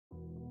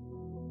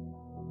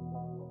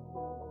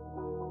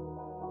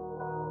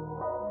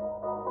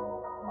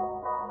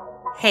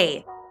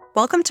Hey,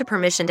 welcome to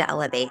Permission to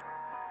Elevate,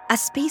 a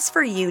space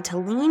for you to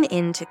lean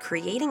into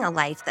creating a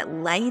life that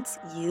lights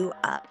you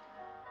up,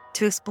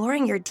 to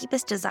exploring your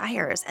deepest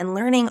desires and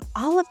learning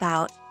all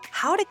about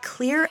how to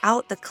clear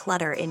out the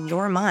clutter in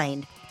your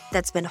mind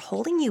that's been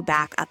holding you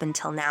back up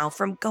until now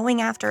from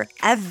going after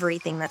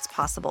everything that's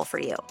possible for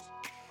you.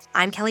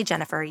 I'm Kelly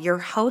Jennifer, your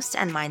host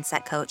and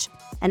mindset coach,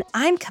 and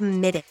I'm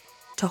committed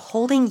to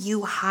holding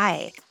you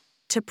high,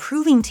 to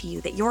proving to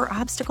you that your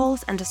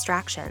obstacles and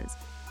distractions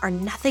are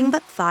nothing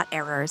but thought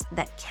errors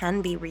that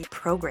can be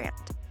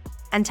reprogrammed,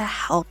 and to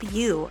help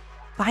you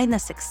find the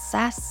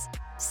success,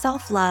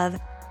 self-love,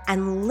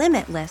 and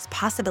limitless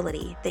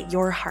possibility that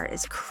your heart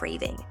is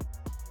craving.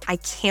 I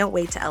can't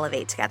wait to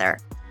elevate together.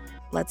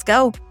 Let's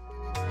go.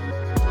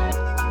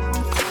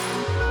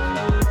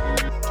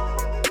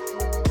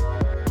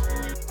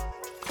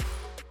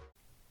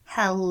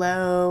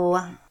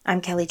 Hello, I'm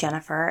Kelly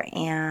Jennifer,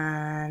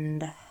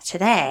 and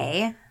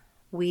today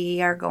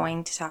we are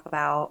going to talk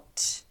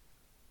about,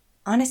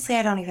 honestly,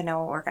 I don't even know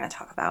what we're going to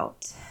talk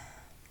about.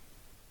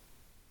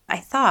 I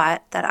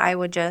thought that I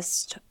would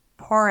just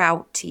pour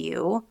out to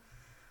you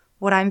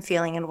what I'm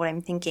feeling and what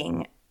I'm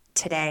thinking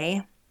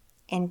today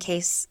in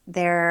case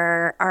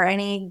there are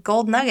any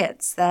gold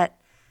nuggets that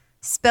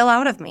spill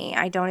out of me.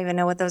 I don't even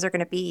know what those are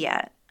going to be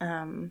yet.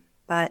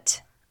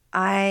 But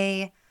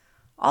I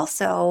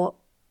also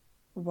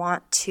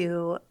want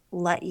to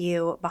let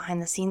you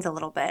behind the scenes a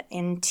little bit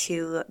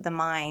into the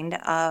mind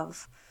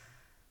of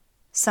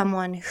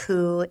someone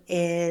who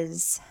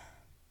is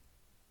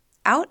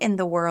out in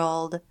the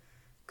world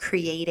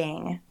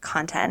creating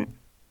content,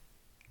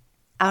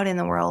 out in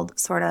the world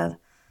sort of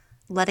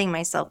letting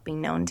myself be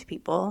known to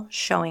people,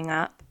 showing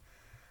up,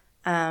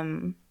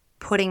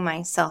 putting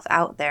myself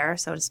out there,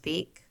 so to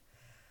speak,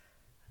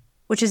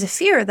 which is a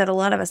fear that a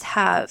lot of us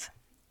have.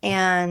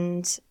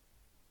 And,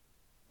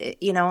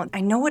 you know, I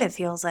know what it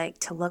feels like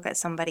to look at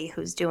somebody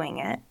who's doing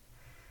it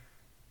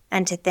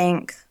and to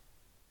think,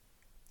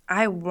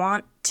 I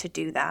want to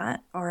do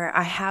that, or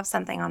I have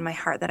something on my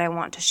heart that I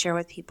want to share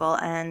with people,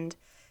 and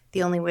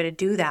the only way to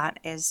do that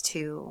is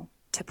to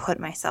put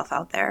myself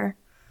out there,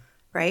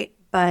 right?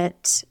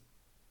 But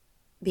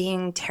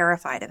being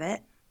terrified of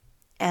it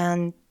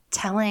and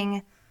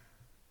telling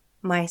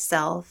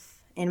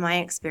myself, in my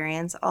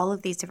experience, all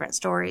of these different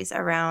stories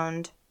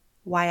around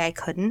why I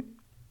couldn't,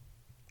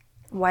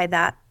 why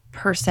that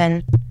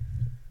person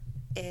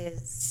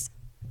is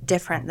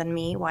different than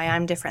me, why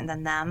I'm different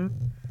than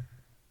them,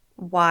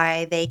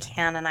 why they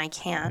can and I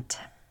can't,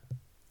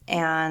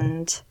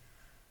 and,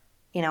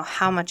 you know,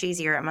 how much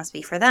easier it must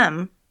be for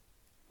them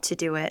to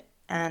do it,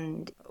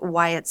 and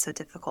why it's so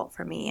difficult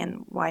for me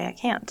and why I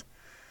can't.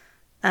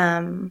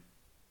 And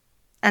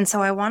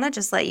so I want to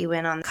just let you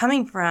in on,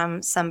 coming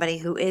from somebody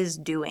who is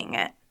doing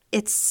it,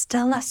 it's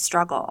still a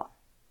struggle.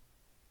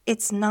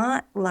 It's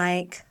not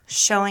like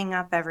showing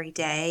up every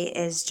day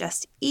is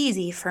just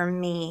easy for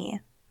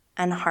me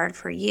and hard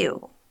for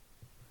you.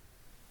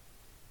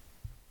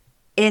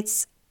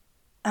 It's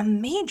a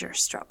major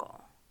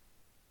struggle.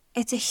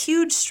 It's a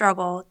huge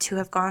struggle to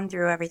have gone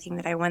through everything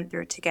that I went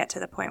through to get to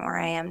the point where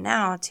I am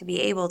now, to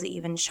be able to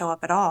even show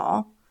up at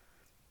all.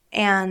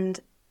 And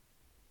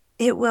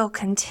it will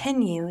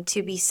continue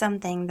to be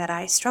something that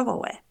I struggle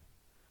with.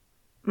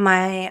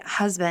 My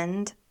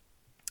husband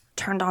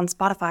turned on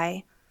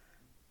Spotify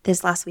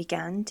this last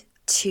weekend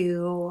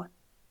to,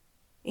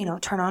 you know,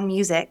 turn on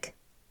music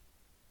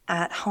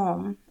at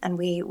home, and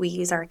we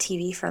use our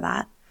TV for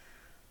that.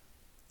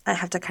 I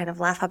have to kind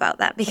of laugh about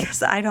that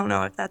because I don't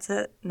know if that's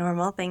a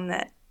normal thing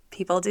that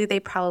people do.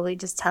 They probably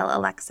just tell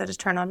Alexa to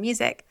turn on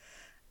music.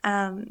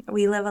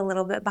 We live a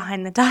little bit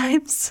behind the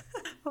times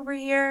over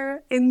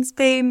here in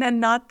Spain, and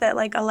not that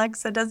like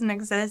Alexa doesn't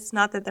exist,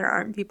 not that there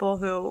aren't people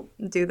who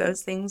do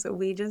those things.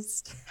 We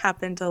just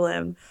happen to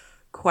live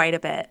quite a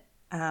bit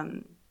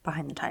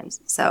behind the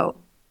times. So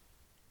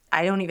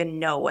I don't even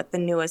know what the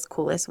newest,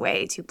 coolest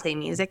way to play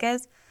music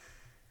is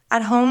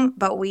at home,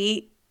 but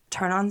we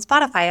turn on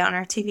Spotify on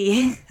our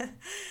TV.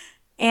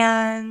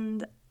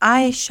 And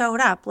I showed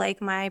up,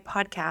 like my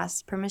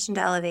podcast, Permission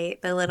to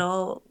Elevate, the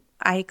little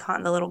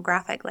icon, the little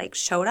graphic, like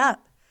showed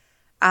up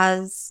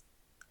as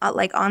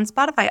like on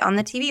Spotify, on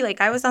the TV,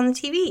 like I was on the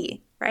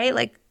TV, right?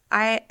 Like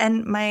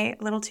and my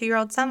little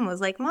 2-year-old son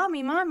was like,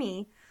 mommy,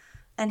 mommy.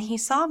 And he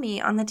saw me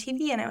on the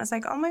TV and it was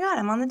like, oh my God,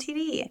 I'm on the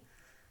TV.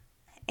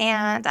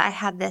 And I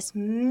had this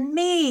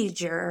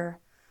major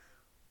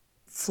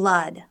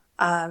flood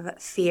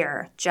of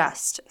fear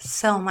just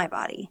fill my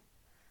body.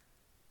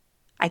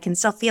 I can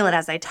still feel it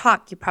as I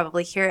talk. You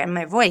probably hear it in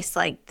my voice,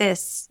 like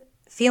this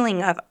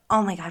feeling of,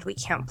 oh my God, we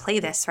can't play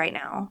this right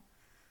now.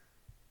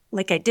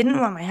 Like I didn't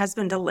want my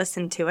husband to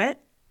listen to it.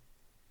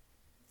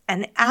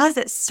 And as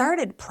it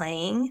started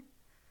playing,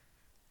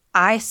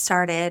 I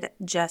started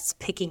just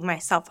picking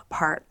myself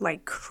apart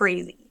like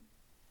crazy.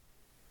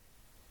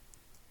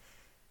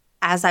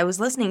 As I was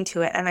listening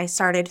to it, and I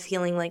started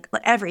feeling like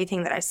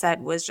everything that I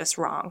said was just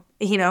wrong,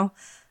 you know?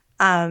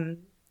 I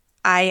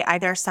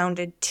either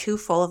sounded too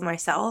full of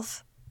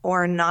myself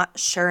or not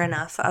sure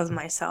enough of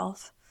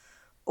myself,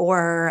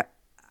 or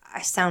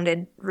I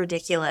sounded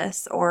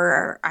ridiculous,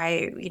 or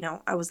I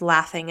was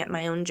laughing at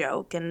my own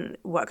joke, and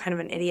what kind of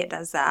an idiot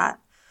does that?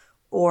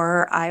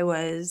 Or I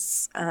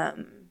was,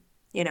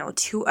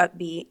 too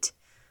upbeat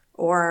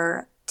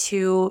or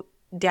too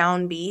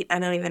downbeat. I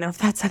don't even know if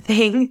that's a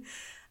thing.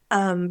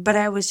 But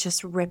I was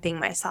just ripping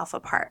myself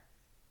apart.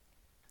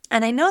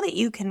 And I know that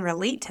you can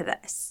relate to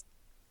this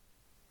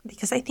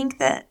because I think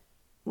that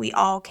we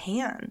all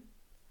can.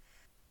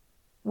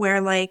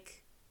 Where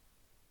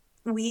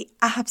we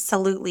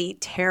absolutely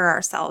tear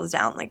ourselves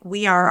down.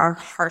 We are our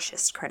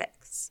harshest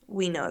critics.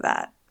 We know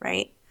that,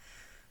 right?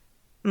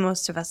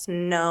 Most of us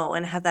know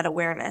and have that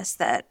awareness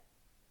that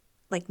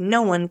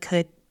no one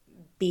could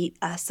beat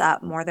us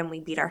up more than we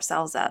beat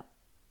ourselves up.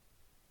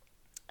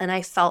 And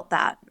I felt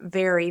that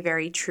very,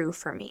 very true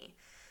for me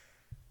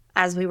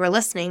as we were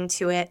listening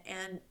to it.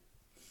 And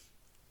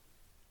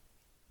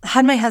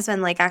had my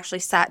husband actually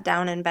sat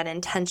down and been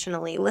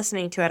intentionally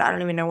listening to it, I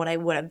don't even know what I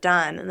would have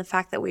done. And the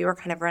fact that we were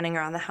kind of running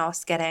around the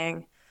house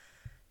getting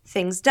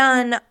things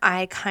done,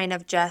 I kind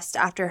of just,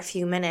 after a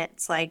few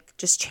minutes,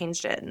 just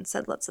changed it and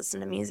said, let's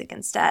listen to music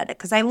instead.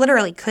 Because I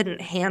literally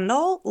couldn't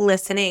handle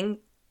listening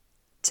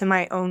to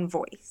my own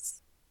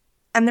voice.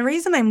 And the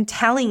reason I'm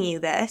telling you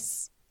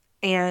this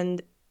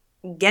and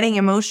getting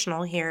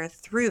emotional here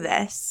through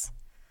this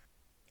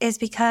is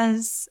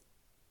because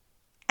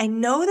I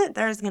know that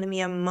there's going to be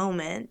a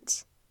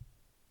moment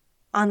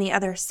on the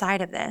other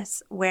side of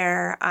this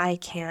where I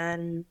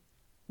can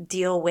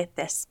deal with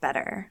this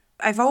better.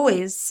 I've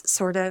always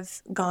sort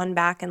of gone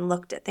back and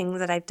looked at things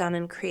that I've done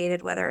and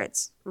created, whether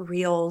it's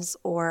reels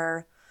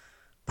or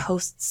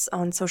posts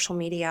on social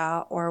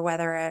media or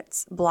whether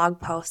it's blog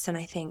posts, and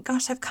I think,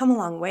 gosh, I've come a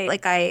long way.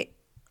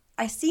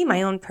 I see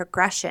my own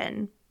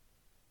progression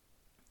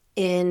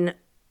in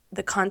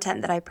the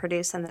content that I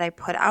produce and that I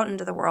put out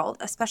into the world,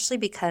 especially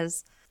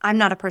because I'm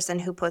not a person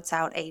who puts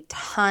out a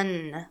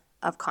ton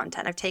of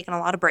content. I've taken a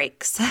lot of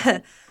breaks.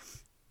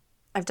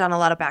 I've done a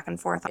lot of back and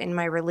forth in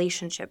my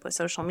relationship with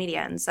social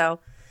media. And so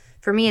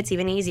for me, it's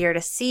even easier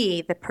to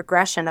see the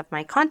progression of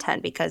my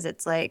content because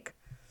it's I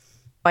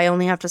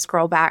only have to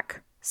scroll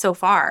back so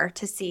far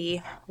to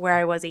see where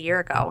I was a year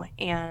ago.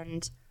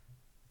 And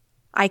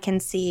I can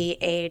see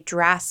a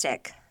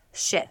drastic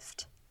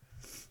shift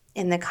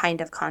in the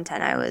kind of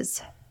content I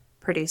was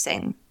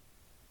producing.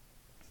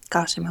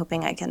 Gosh, I'm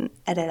hoping I can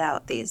edit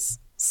out these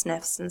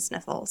sniffs and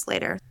sniffles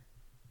later.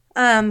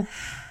 Where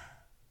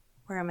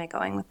am I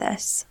going with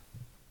this?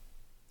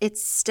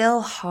 It's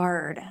still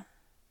hard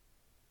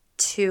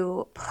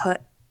to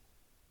put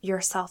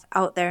yourself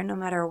out there no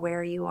matter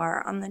where you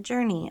are on the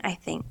journey, I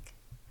think.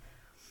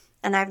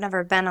 And I've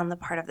never been on the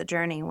part of the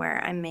journey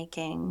where I'm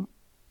making,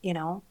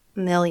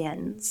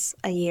 millions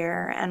a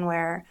year and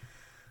where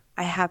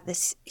I have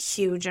this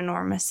huge,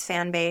 enormous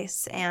fan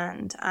base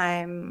and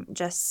I'm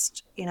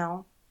just,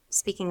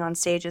 speaking on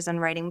stages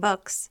and writing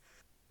books.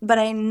 But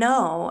I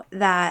know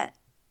that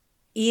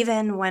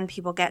even when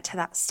people get to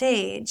that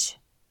stage,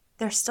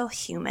 they're still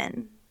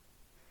human.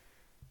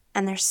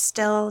 And they're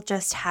still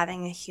just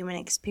having a human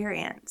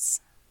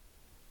experience.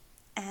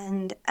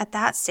 And at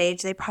that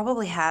stage, they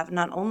probably have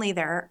not only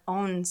their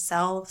own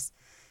selves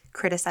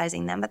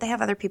criticizing them, but they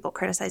have other people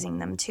criticizing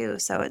them too.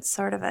 So it's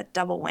sort of a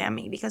double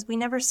whammy because we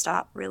never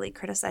stop really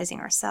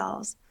criticizing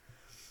ourselves.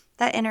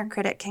 That inner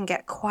critic can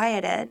get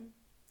quieted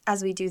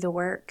as we do the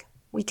work.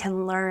 We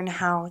can learn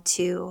how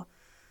to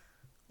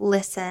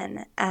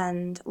listen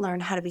and learn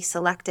how to be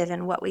selective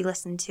in what we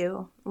listen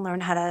to, learn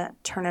how to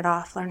turn it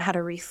off, learn how to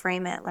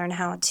reframe it, learn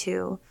how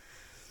to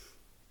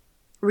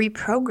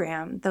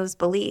reprogram those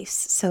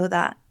beliefs so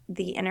that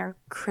the inner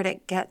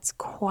critic gets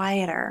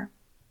quieter.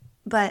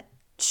 But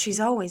she's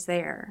always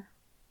there.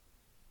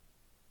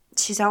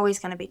 She's always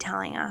going to be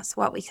telling us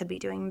what we could be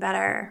doing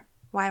better,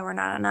 why we're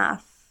not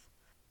enough,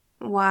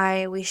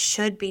 why we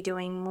should be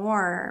doing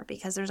more,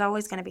 because there's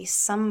always going to be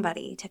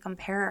somebody to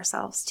compare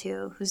ourselves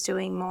to who's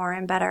doing more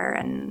and better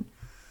and,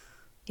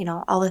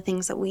 all the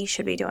things that we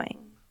should be doing.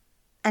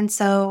 And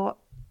so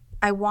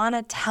I want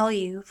to tell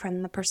you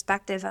from the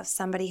perspective of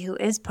somebody who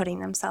is putting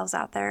themselves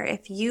out there,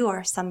 if you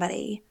are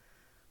somebody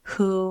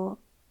who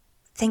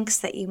thinks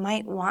that you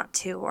might want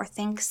to or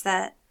thinks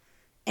that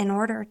in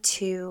order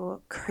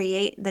to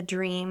create the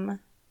dream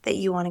that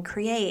you want to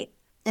create,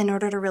 in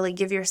order to really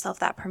give yourself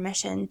that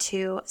permission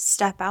to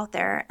step out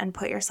there and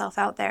put yourself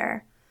out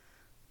there,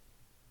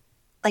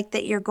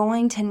 that you're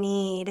going to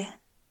need,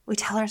 we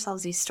tell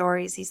ourselves these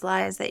stories, these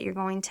lies, that you're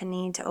going to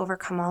need to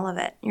overcome all of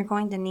it. You're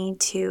going to need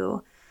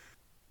to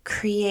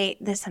create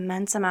this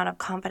immense amount of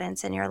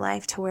confidence in your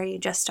life to where you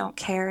just don't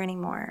care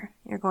anymore.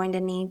 You're going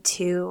to need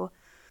to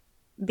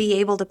be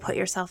able to put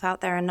yourself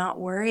out there and not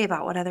worry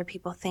about what other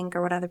people think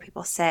or what other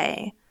people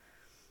say.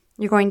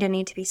 You're going to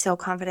need to be so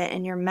confident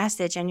in your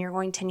message, and you're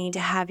going to need to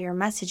have your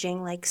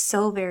messaging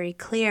so very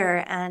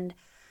clear and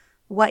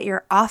what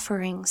you're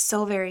offering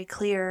so very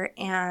clear,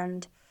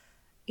 and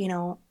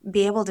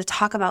be able to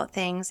talk about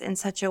things in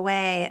such a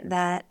way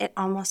that it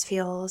almost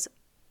feels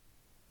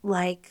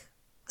like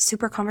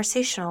super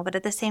conversational, but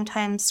at the same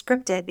time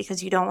scripted,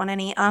 because you don't want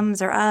any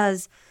ums or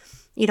uhs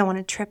You don't want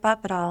to trip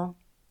up at all.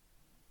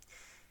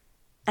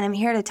 And I'm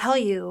here to tell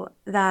you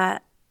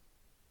that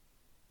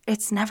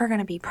it's never going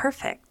to be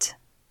perfect.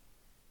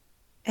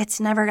 It's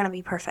never going to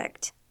be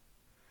perfect.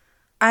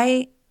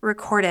 I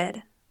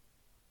recorded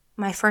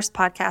my first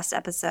podcast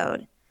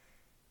episode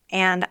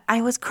and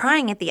I was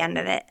crying at the end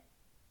of it.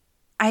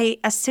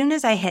 As soon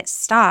as I hit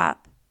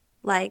stop,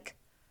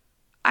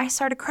 I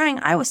started crying.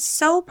 I was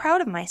so proud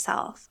of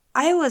myself.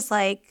 I was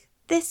like,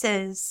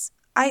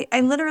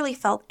 I literally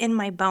felt in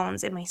my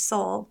bones, in my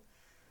soul,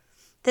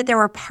 that there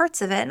were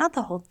parts of it, not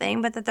the whole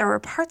thing, but that there were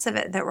parts of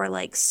it that were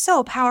like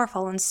so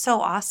powerful and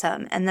so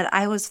awesome, and that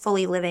I was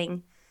fully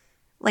living,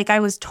 like I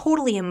was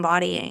totally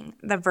embodying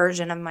the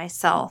version of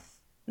myself,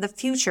 the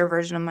future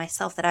version of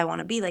myself that I want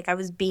to be. Like I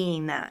was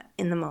being that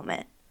in the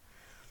moment.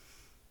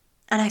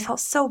 And I felt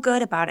so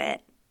good about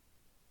it.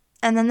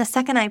 And then the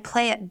second I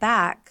play it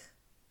back,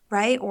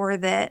 right, or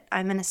that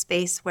I'm in a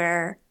space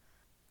where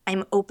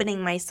I'm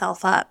opening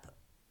myself up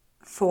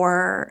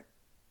for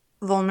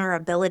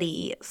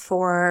vulnerability,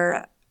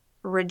 for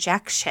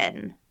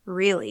rejection,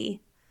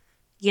 really,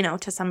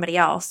 to somebody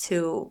else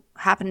who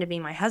happened to be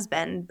my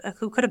husband,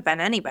 who could have been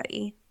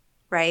anybody,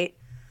 right?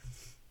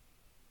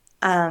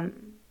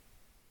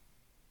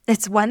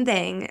 It's one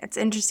thing, it's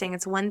interesting,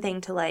 it's one thing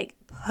to like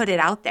put it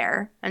out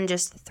there and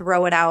just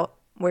throw it out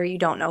where you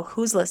don't know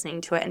who's listening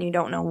to it and you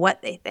don't know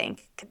what they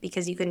think,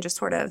 because you can just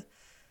sort of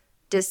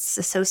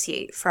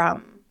disassociate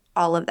from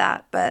all of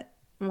that. But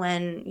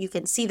when you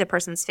can see the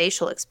person's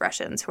facial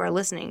expressions who are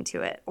listening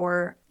to it,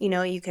 or,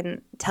 you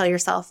can tell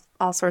yourself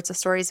all sorts of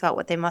stories about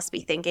what they must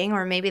be thinking,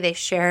 or maybe they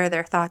share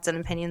their thoughts and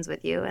opinions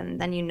with you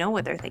and then you know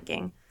what they're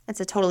thinking.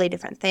 It's a totally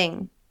different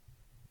thing.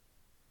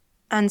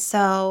 And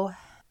so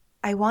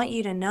I want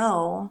you to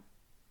know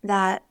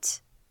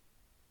that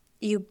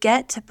you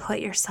get to put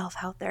yourself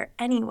out there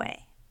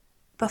anyway.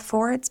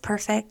 Before it's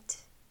perfect,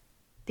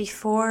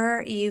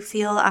 before you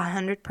feel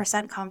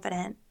 100%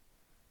 confident,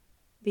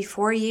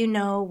 before you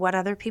know what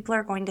other people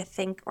are going to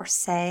think or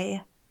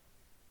say,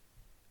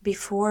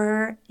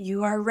 before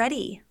you are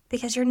ready,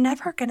 because you're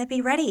never going to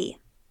be ready.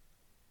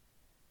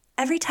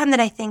 Every time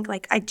that I think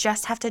like I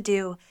just have to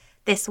do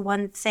this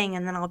one thing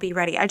and then I'll be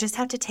ready. I just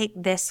have to take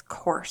this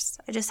course.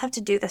 I just have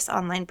to do this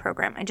online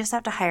program. I just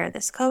have to hire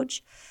this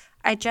coach.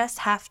 I just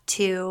have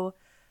to,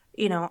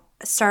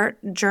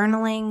 start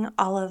journaling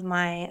all of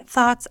my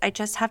thoughts. I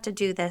just have to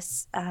do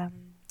this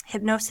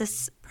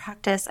hypnosis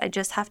practice. I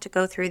just have to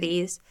go through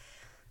these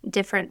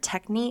different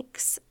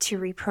techniques to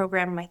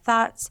reprogram my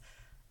thoughts.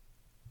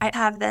 I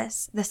have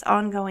this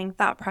ongoing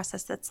thought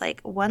process that's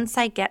like, once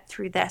I get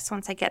through this,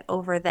 once I get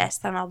over this,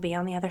 then I'll be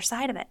on the other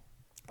side of it.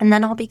 And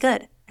then I'll be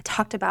good. I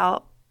talked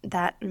about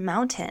that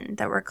mountain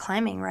that we're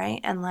climbing,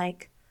 right? And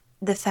like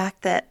the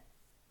fact that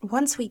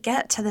once we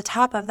get to the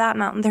top of that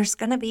mountain,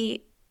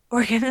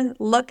 we're going to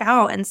look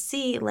out and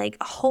see like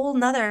a whole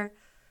nother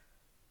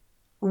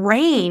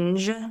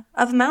range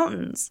of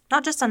mountains.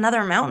 Not just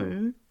another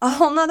mountain, a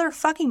whole nother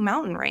fucking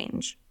mountain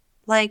range.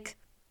 Like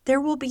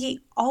there will be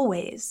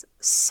always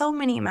so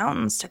many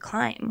mountains to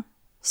climb.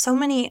 So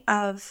many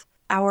of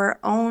our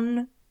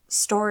own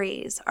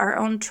stories, our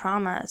own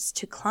traumas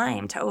to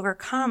climb, to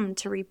overcome,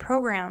 to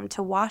reprogram,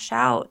 to wash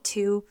out,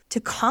 to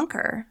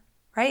conquer,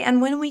 right?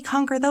 And when we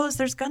conquer those,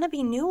 there's going to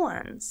be new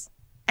ones.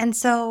 And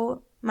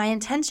so my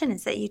intention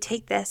is that you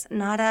take this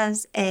not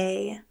as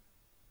a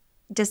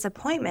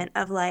disappointment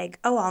of like,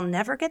 oh, I'll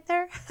never get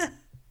there.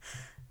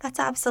 That's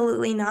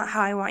absolutely not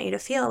how I want you to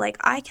feel. Like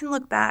I can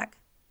look back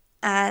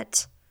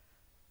at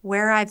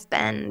where I've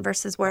been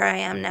versus where I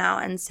am now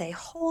and say,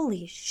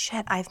 holy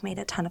shit, I've made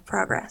a ton of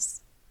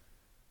progress.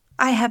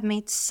 I have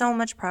made so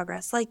much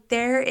progress. Like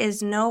there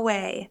is no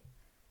way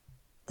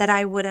that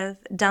I would have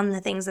done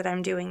the things that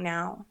I'm doing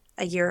now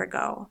a year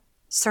ago.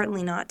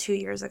 Certainly not 2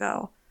 years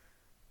ago.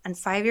 And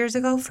 5 years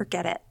ago,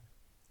 forget it.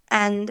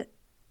 And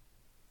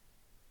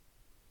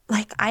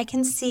like I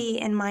can see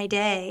in my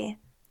day,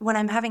 when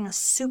I'm having a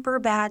super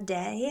bad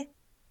day,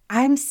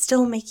 I'm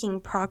still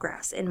making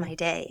progress in my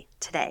day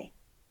today.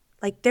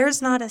 Like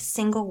there's not a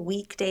single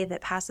weekday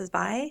that passes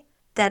by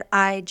that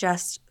I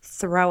just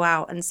throw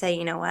out and say,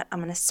 you know what, I'm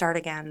going to start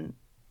again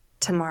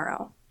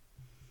tomorrow.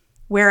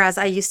 Whereas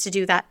I used to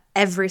do that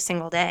every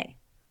single day.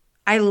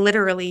 I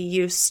literally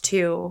used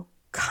to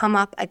come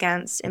up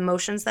against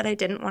emotions that I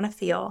didn't want to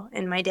feel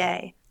in my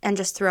day and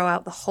just throw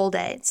out the whole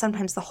day,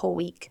 sometimes the whole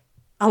week,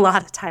 a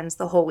lot of times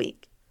the whole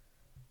week,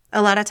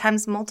 a lot of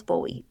times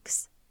multiple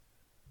weeks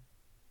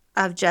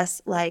of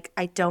just like,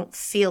 I don't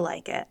feel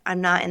like it.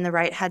 I'm not in the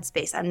right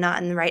headspace. I'm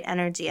not in the right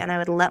energy. And I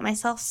would let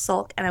myself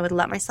sulk and I would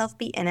let myself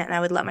be in it and I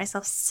would let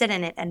myself sit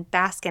in it and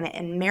bask in it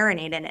and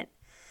marinate in it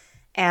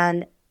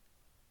and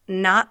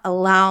not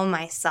allow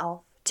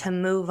myself to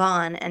move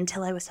on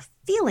until I was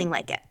feeling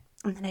like it.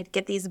 And then I'd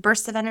get these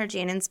bursts of energy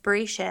and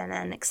inspiration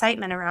and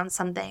excitement around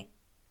something.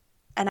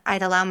 And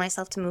I'd allow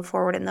myself to move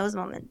forward in those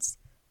moments.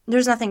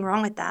 There's nothing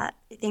wrong with that.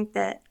 I think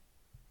that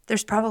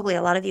there's probably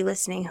a lot of you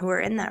listening who are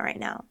in that right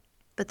now.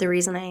 But the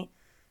reason I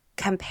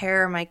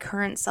compare my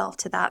current self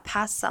to that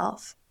past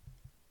self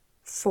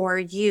for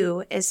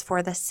you is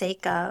for the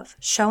sake of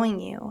showing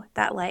you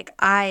that, like,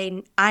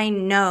 I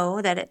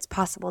know that it's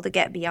possible to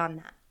get beyond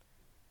that.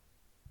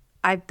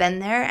 I've been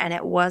there and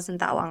it wasn't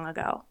that long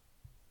ago.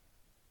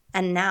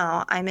 And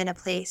now I'm in a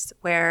place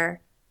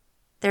where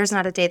there's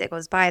not a day that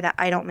goes by that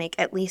I don't make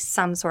at least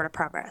some sort of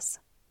progress.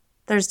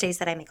 There's days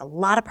that I make a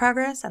lot of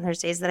progress and there's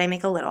days that I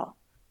make a little.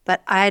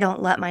 But I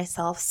don't let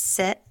myself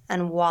sit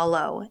and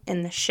wallow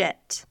in the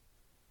shit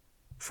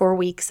for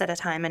weeks at a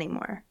time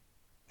anymore.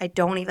 I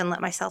don't even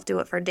let myself do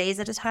it for days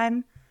at a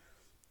time.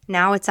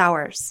 Now it's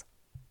hours.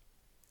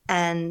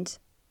 And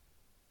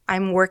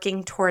I'm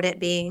working toward it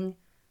being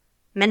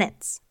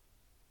minutes.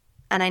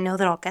 And I know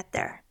that I'll get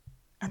there.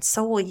 And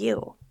so will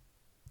you.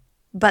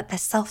 But the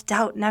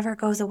self-doubt never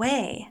goes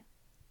away.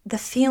 The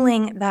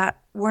feeling that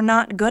we're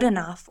not good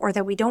enough or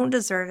that we don't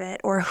deserve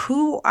it, or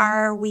who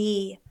are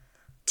we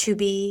to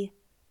be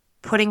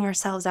putting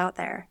ourselves out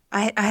there.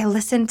 I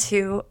listened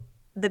to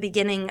the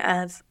beginning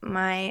of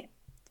my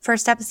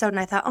first episode and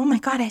I thought, oh my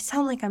God, I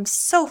sound like I'm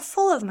so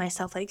full of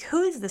myself. Like,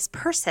 who is this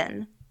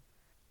person?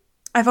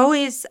 I've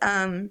always,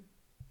 here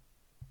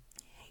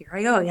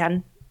I go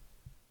again.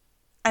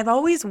 I've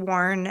always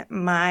worn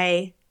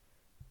my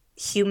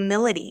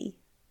humility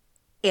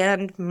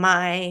and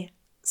my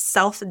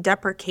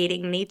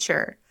self-deprecating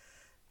nature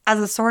as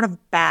a sort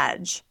of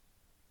badge.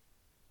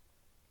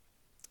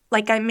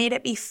 Like, I made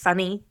it be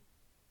funny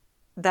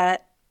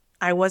that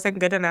I wasn't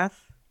good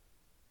enough.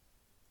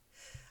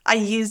 I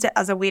used it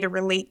as a way to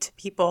relate to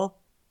people.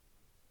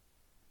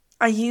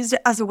 I used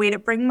it as a way to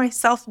bring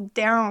myself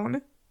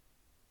down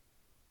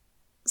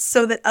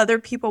so that other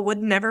people would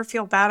never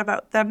feel bad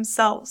about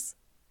themselves.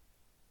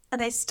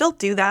 And I still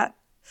do that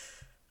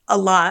a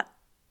lot,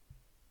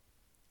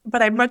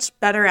 but I'm much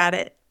better at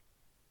it.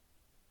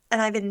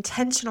 And I've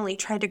intentionally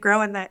tried to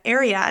grow in that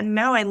area. And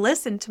now I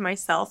listen to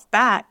myself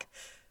back,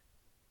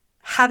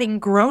 having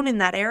grown in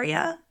that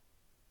area,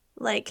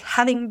 like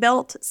having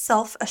built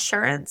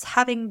self-assurance,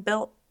 having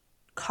built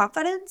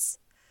confidence,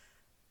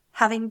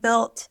 having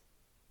built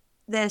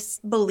this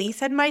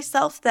belief in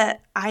myself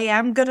that I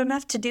am good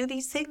enough to do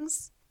these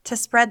things, to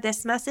spread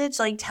this message,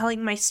 like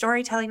telling my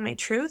story, telling my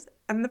truth.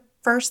 And the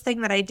first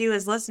thing that I do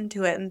is listen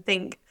to it and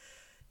think,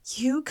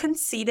 you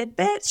conceited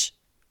bitch.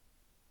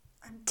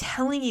 I'm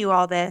telling you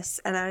all this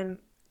and I'm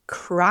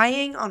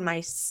crying on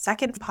my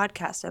second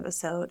podcast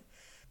episode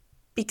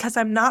because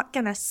I'm not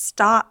going to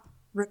stop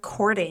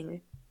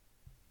recording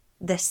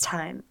this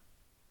time.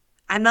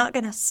 I'm not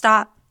going to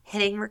stop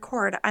hitting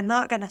record. I'm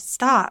not going to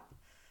stop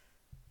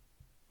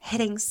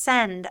hitting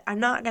send. I'm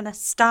not going to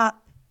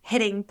stop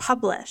hitting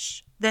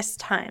publish this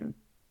time.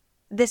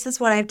 This is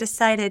what I've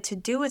decided to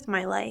do with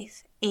my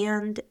life,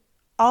 and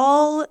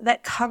all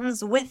that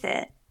comes with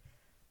it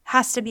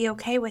has to be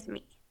okay with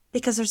me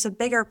because there's a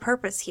bigger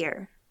purpose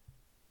here.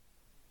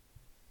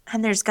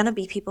 And there's going to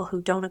be people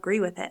who don't agree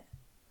with it.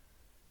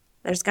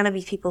 There's going to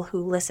be people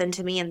who listen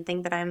to me and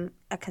think that I'm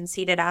a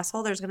conceited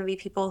asshole. There's going to be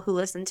people who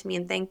listen to me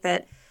and think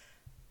that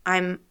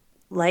I'm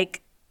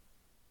like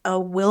a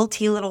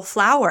wilty little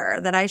flower,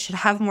 that I should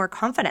have more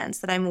confidence,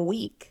 that I'm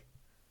weak.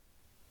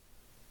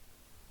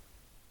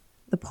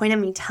 The point of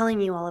me telling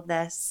you all of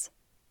this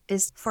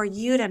is for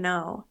you to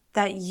know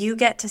that you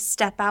get to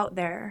step out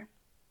there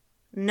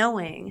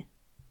knowing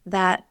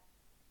that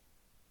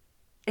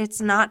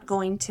it's not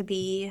going to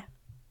be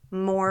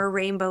more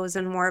rainbows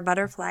and more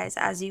butterflies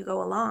as you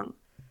go along.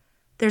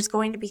 There's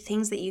going to be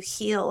things that you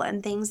heal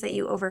and things that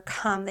you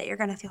overcome that you're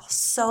going to feel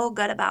so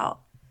good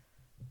about.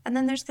 And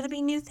then there's going to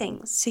be new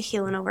things to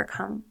heal and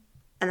overcome.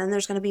 And then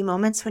there's going to be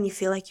moments when you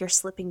feel like you're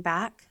slipping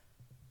back.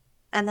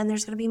 And then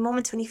there's going to be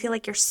moments when you feel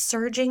like you're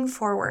surging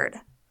forward,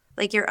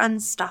 like you're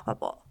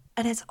unstoppable.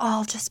 And it's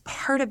all just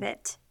part of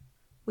it.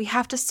 We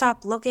have to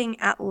stop looking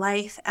at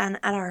life and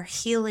at our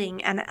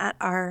healing and at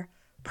our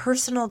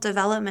personal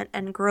development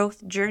and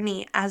growth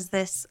journey as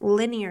this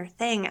linear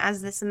thing,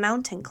 as this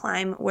mountain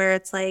climb where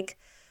it's like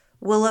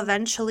we'll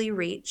eventually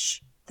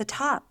reach the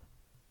top.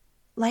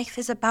 Life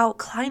is about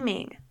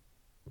climbing.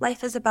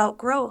 Life is about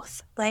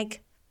growth.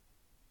 Like,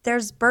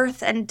 there's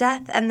birth and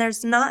death, and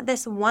there's not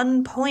this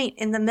one point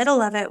in the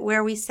middle of it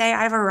where we say,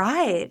 I've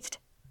arrived.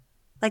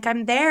 Like,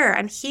 I'm there,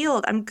 I'm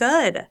healed, I'm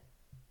good.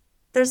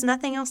 There's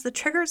nothing else that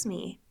triggers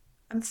me.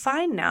 I'm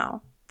fine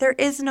now. There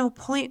is no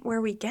point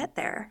where we get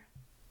there.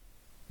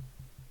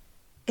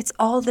 It's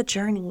all the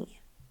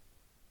journey.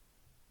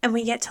 And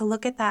we get to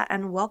look at that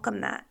and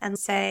welcome that and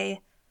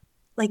say,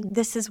 like,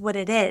 this is what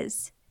it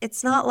is.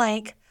 It's not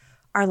like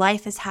our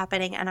life is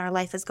happening and our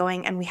life is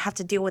going and we have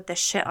to deal with this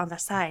shit on the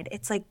side.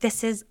 It's like,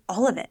 this is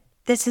all of it.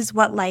 This is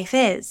what life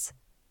is.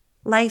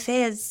 Life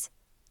is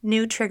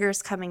new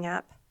triggers coming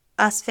up,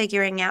 us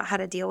figuring out how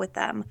to deal with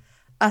them,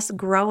 us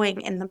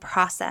growing in the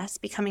process,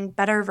 becoming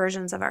better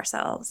versions of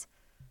ourselves,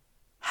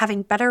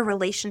 having better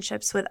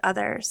relationships with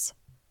others,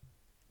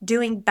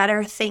 doing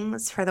better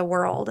things for the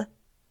world.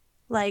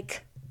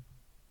 Like,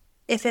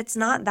 if it's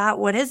not that,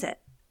 what is it?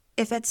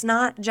 If it's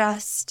not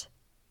just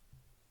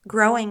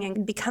growing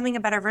and becoming a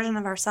better version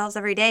of ourselves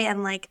every day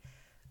and like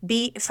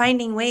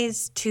finding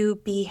ways to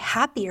be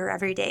happier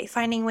every day,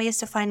 finding ways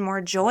to find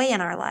more joy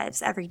in our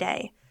lives every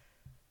day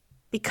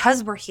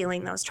because we're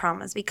healing those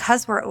traumas,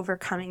 because we're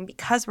overcoming,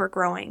 because we're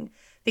growing,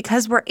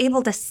 because we're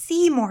able to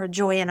see more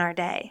joy in our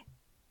day.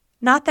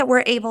 Not that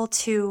we're able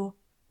to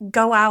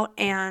go out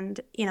and,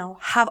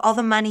 have all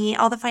the money,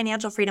 all the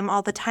financial freedom,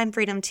 all the time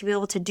freedom to be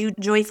able to do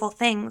joyful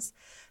things,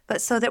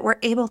 but so that we're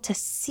able to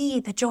see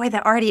the joy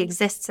that already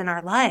exists in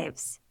our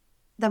lives.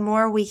 The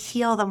more we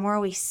heal, the more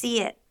we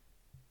see it.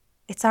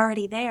 It's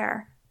already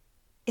there.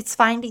 It's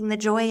finding the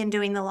joy in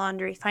doing the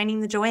laundry, finding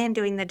the joy in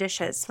doing the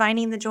dishes,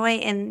 finding the joy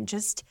in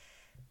just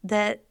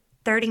the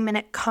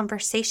 30-minute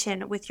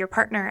conversation with your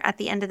partner at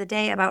the end of the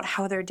day about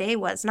how their day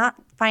was, not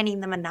finding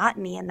the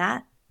monotony in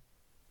that.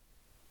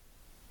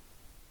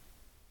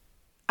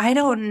 I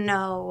don't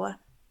know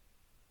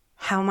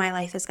how my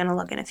life is going to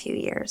look in a few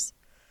years.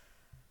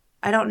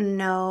 I don't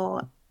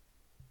know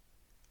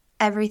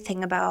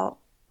everything about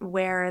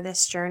where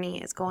this journey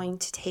is going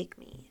to take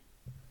me.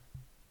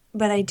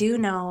 But I do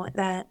know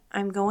that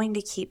I'm going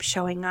to keep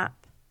showing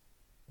up.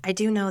 I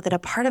do know that a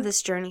part of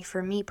this journey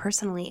for me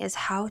personally is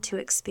how to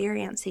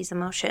experience these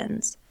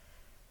emotions.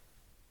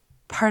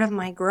 Part of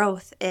my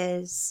growth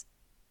is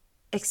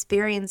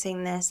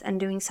experiencing this and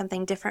doing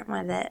something different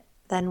with it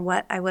than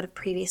what I would have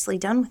previously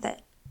done with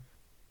it.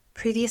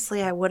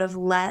 Previously, I would have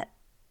let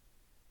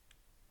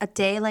a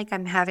day like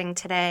I'm having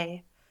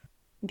today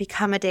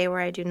become a day where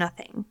I do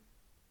nothing.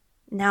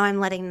 Now I'm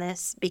letting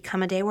this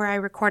become a day where I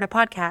record a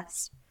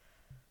podcast.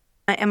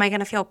 Am I going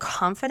to feel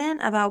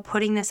confident about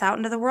putting this out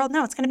into the world?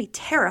 No, it's going to be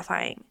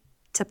terrifying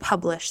to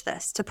publish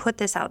this, to put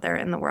this out there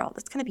in the world.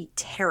 It's going to be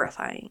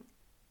terrifying.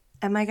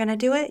 Am I going to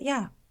do it?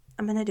 Yeah,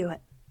 I'm going to do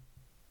it.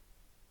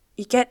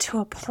 You get to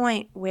a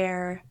point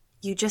where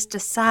you just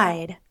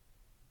decide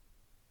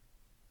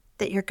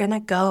that you're going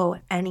to go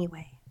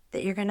anyway,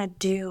 that you're going to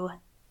do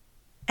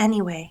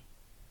anyway.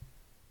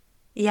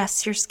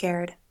 Yes, you're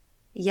scared.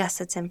 Yes,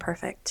 it's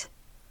imperfect.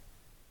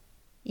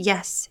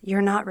 Yes,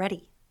 you're not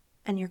ready,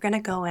 and you're going to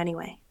go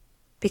anyway,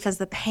 because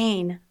the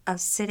pain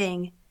of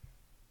sitting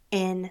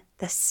in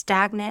the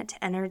stagnant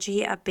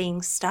energy of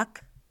being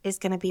stuck is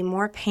going to be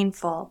more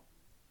painful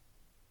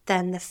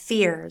than the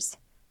fears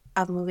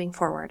of moving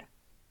forward.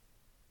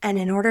 And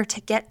in order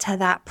to get to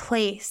that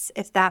place,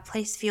 if that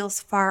place feels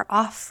far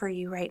off for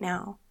you right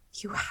now,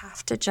 you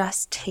have to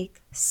just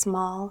take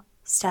small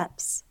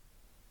steps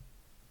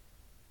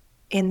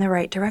in the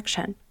right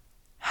direction.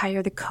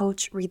 Hire the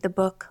coach, read the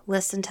book,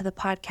 listen to the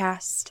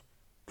podcast,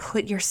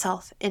 put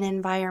yourself in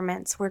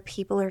environments where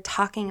people are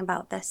talking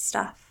about this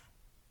stuff.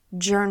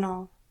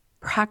 Journal,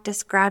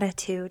 practice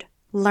gratitude,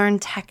 learn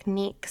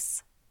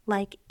techniques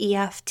like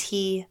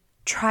EFT,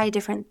 try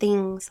different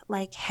things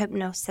like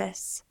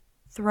hypnosis.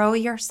 Throw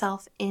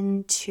yourself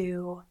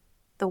into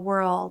the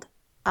world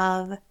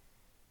of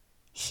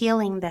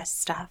healing this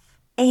stuff.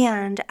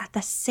 And at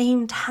the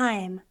same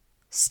time,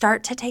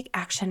 start to take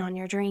action on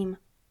your dream.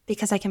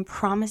 Because I can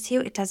promise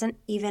you, it doesn't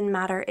even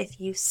matter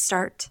if you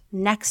start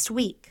next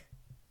week.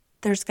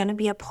 There's going to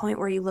be a point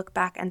where you look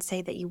back and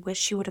say that you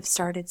wish you would have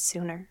started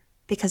sooner.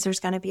 Because there's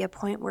going to be a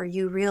point where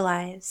you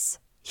realize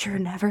you're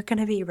never going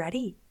to be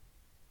ready.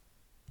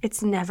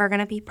 It's never going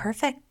to be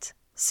perfect.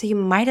 So you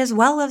might as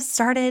well have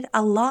started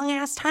a long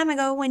ass time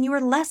ago when you were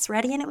less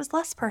ready and it was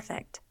less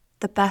perfect.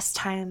 The best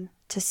time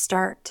to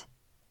start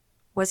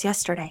was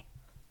yesterday.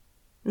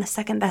 And the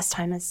second best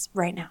time is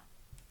right now,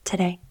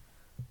 today.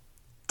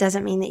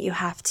 Doesn't mean that you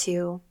have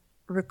to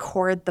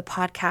record the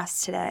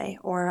podcast today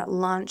or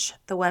launch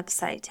the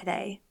website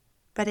today.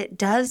 But it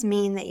does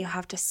mean that you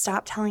have to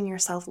stop telling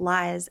yourself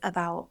lies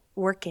about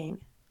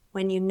working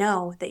when you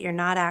know that you're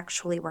not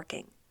actually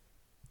working.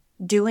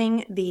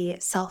 Doing the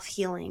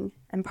self-healing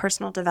and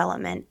personal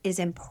development is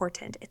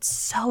important. It's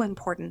so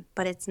important,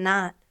 but it's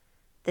not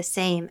the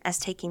same as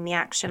taking the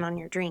action on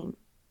your dream.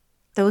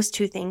 Those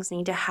two things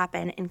need to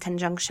happen in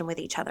conjunction with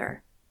each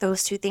other.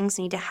 Those two things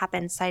need to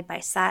happen side by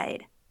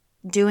side.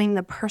 Doing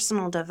the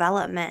personal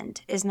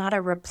development is not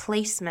a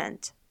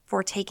replacement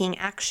for taking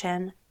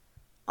action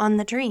on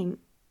the dream.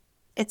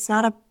 It's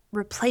not a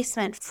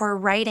replacement for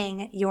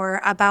writing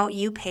your About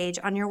You page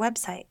on your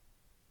website.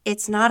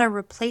 It's not a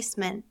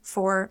replacement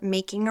for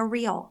making a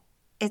reel.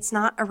 It's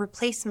not a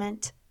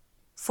replacement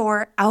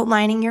for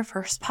outlining your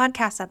first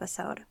podcast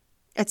episode.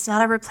 It's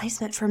not a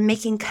replacement for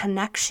making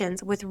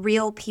connections with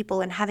real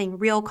people and having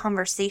real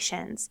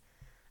conversations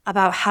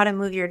about how to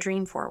move your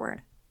dream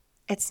forward.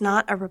 It's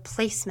not a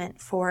replacement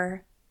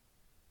for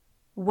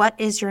what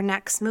is your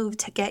next move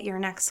to get your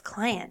next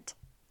client.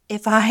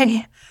 If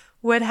I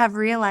would have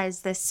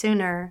realized this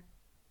sooner,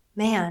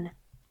 man,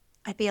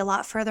 I'd be a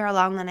lot further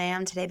along than I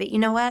am today. But you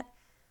know what?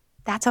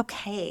 That's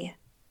okay.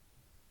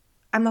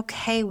 I'm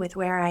okay with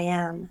where I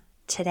am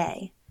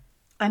today.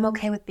 I'm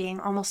okay with being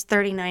almost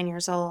 39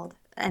 years old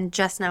and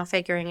just now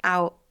figuring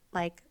out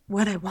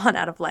what I want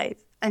out of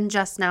life and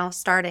just now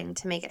starting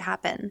to make it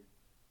happen.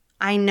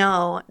 I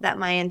know that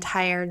my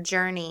entire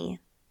journey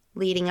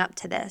leading up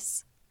to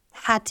this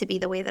had to be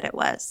the way that it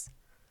was.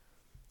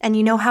 And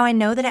you know how I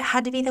know that it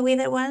had to be the way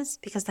that it was?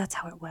 Because that's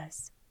how it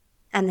was.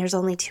 And there's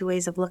only two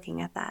ways of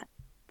looking at that.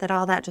 That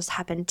all that just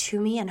happened to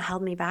me and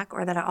held me back,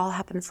 or that it all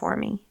happened for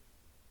me.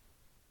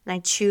 And I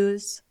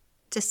choose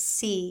to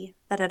see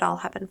that it all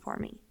happened for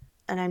me.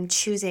 And I'm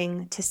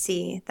choosing to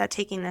see that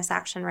taking this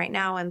action right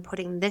now and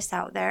putting this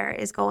out there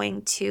is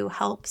going to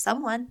help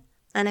someone.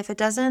 And if it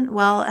doesn't,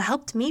 well, it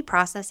helped me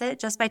process it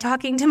just by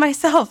talking to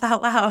myself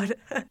out loud.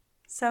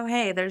 So,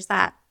 hey, there's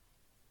that.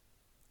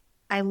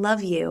 I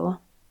love you.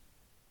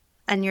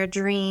 And your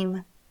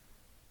dream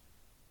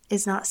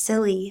is not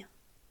silly.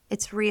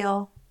 It's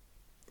real.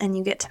 And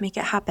you get to make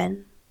it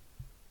happen.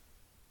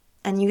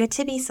 And you get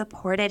to be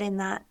supported in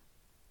that.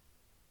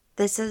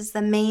 This is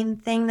the main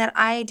thing that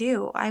I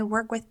do. I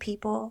work with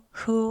people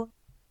who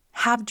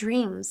have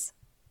dreams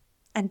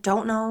and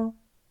don't know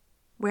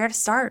where to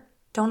start,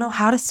 don't know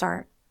how to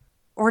start,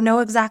 or know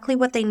exactly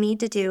what they need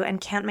to do and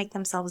can't make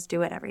themselves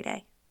do it every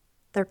day.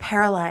 They're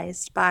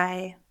paralyzed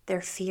by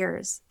their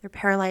fears. They're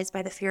paralyzed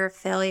by the fear of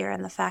failure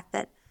and the fact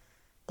that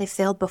they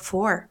failed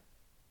before.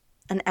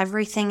 And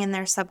everything in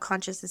their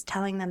subconscious is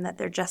telling them that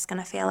they're just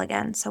going to fail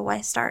again, so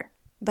why start?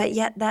 But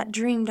yet that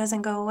dream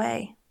doesn't go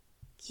away.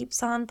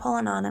 Keeps on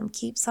pulling on them,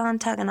 keeps on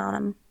tugging on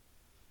them.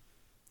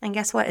 And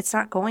guess what? It's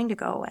not going to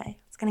go away.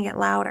 It's going to get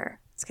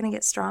louder. It's going to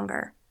get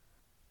stronger.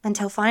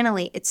 Until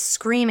finally it's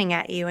screaming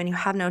at you and you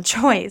have no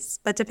choice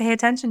but to pay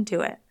attention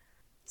to it.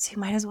 So you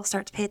might as well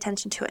start to pay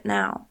attention to it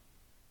now.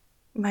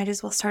 You might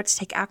as well start to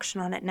take action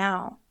on it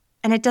now.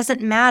 And it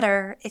doesn't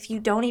matter if you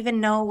don't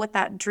even know what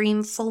that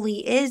dream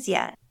fully is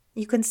yet.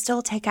 You can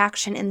still take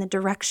action in the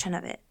direction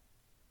of it.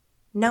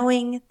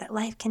 Knowing that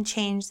life can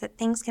change, that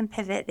things can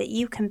pivot, that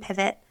you can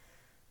pivot,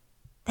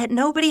 that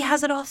nobody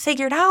has it all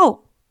figured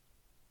out,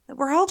 that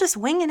we're all just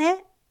winging it.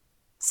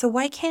 So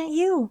why can't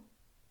you?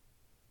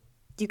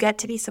 You get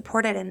to be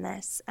supported in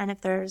this. And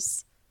if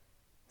there's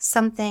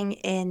something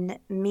in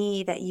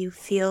me that you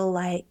feel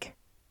like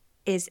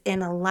is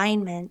in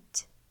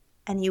alignment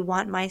and you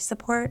want my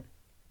support,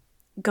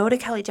 go to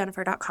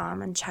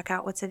kellyjennifer.com and check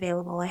out what's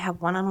available. I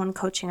have one-on-one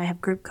coaching. I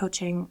have group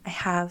coaching. I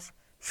have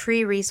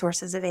free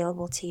resources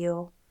available to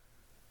you.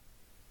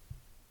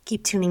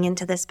 Keep tuning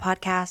into this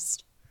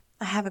podcast.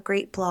 I have a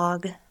great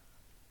blog. You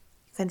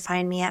can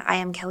find me at I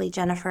am Kelly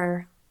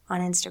Jennifer on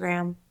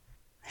Instagram.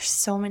 There's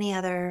so many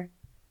other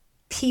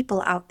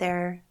people out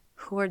there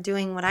who are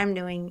doing what I'm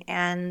doing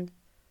and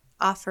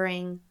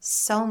offering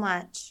so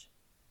much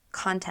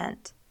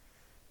content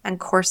and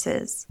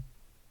courses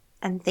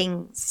and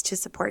things to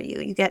support you.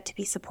 You get to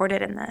be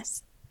supported in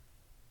this.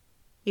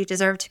 You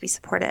deserve to be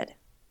supported.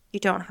 You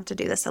don't have to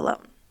do this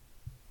alone.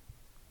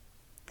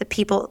 The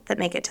people that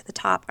make it to the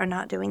top are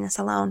not doing this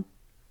alone.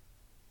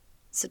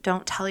 So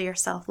don't tell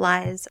yourself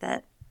lies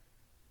that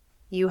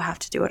you have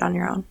to do it on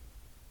your own.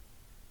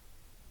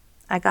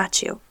 I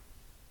got you.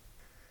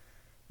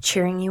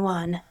 Cheering you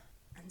on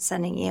and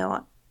sending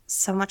you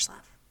so much love.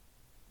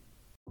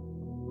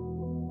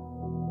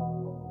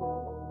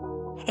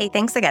 Hey,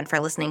 thanks again for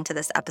listening to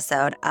this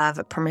episode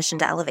of Permission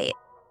to Elevate.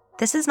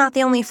 This is not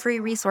the only free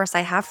resource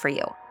I have for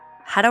you.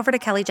 Head over to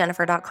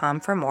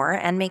kellyjennifer.com for more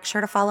and make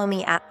sure to follow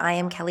me at I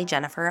am Kelly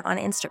Jennifer on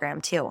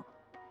Instagram too.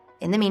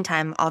 In the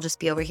meantime, I'll just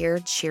be over here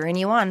cheering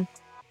you on.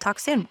 Talk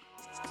soon.